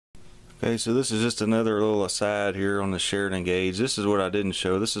Okay, so this is just another little aside here on the Sheridan gauge. This is what I didn't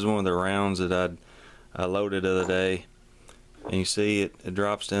show. This is one of the rounds that I loaded the other day. And you see it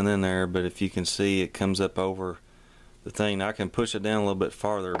drops down in there, but if you can see, it comes up over the thing. I can push it down a little bit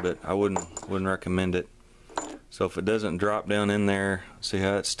farther, but I wouldn't recommend it. So if it doesn't drop down in there, see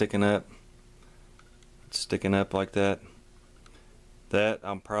how it's sticking up? It's sticking up like that.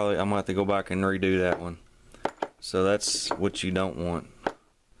 I'm gonna have to go back and redo that one. So that's what you don't want.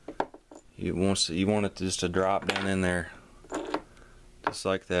 You want it just to drop down in there, just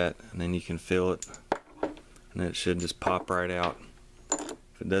like that, and then you can feel it, and it should just pop right out.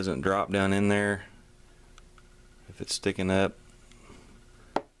 If it doesn't drop down in there, if it's sticking up,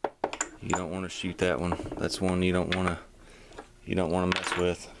 you don't want to shoot that one. That's one you don't want to mess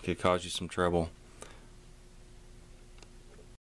with. It could cause you some trouble.